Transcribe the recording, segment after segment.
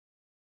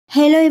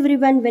Hello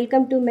everyone,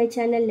 welcome to my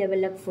channel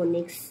Level Up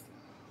Phonics.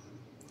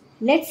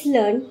 Let's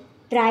learn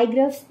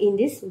trigraphs in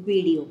this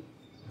video.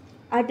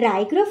 A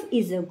trigraph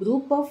is a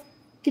group of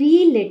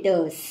three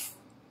letters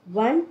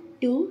 1,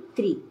 2,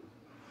 3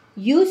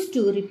 used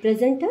to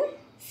represent a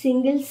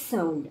single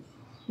sound.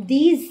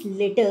 These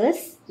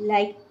letters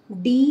like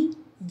D,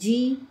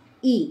 G,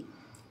 E.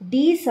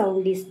 D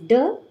sound is D,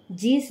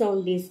 G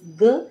sound is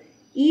G,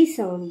 E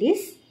sound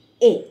is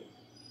A.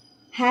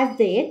 Have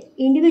their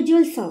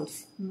individual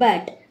sounds,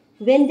 but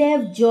when they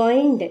have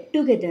joined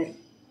together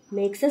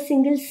makes a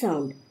single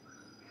sound.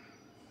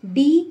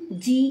 D,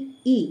 G,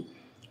 E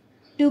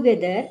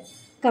together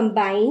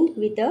combined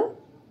with a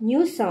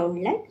new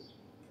sound like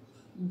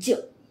J.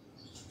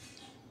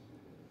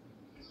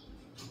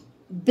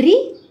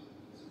 Bridge,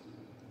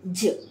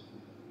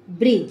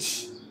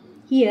 bridge.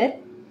 Here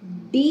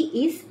D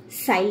is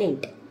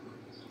silent.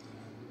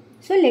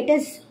 So let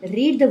us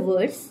read the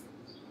words.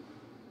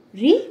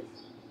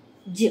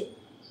 Ridge,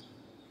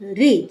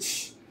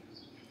 ridge.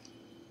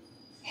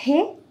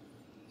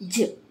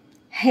 Hedge,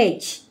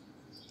 hedge.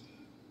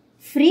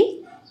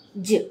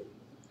 Fridge,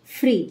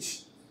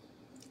 fridge.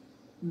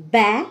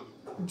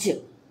 Badge,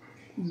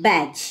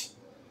 badge.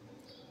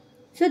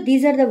 So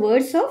these are the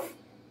words of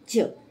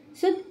J.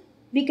 So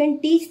we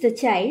can teach the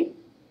child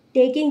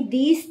taking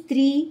these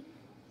three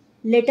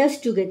letters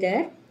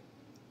together,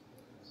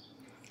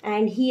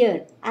 and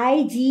here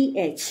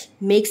IGH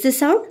makes the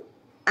sound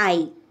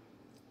I.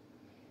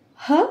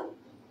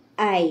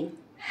 I,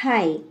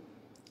 high.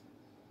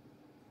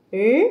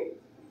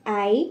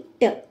 Right,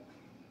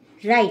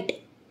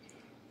 right.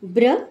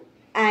 Bright,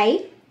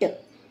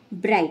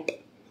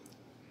 bright.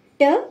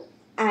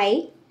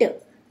 Tight,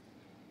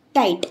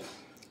 tight.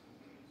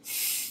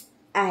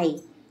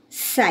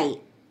 Sigh.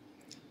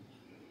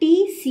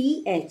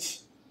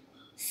 TCH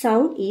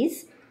sound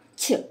is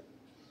ch,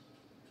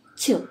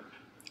 ch.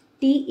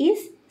 T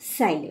is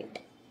silent.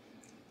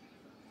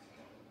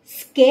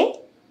 Sketch,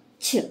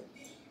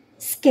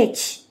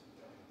 sketch.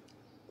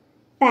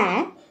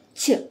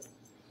 Patch,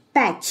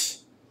 patch.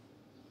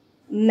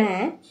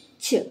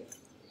 Match,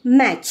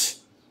 match.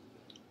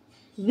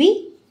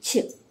 Which,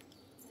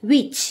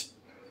 which.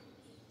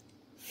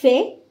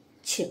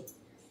 Fetch,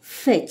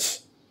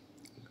 fetch.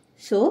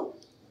 So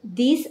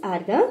these are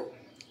the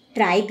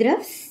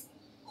trigraphs.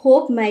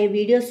 Hope my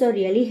videos are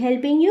really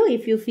helping you.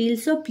 If you feel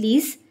so,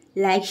 please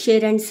like,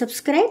 share and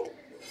subscribe.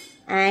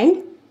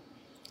 And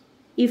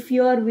if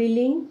you are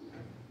willing,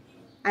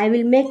 I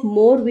will make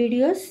more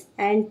videos,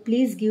 and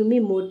please give me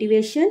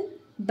motivation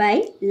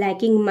by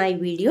liking my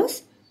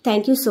videos.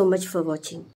 Thank you so much for watching.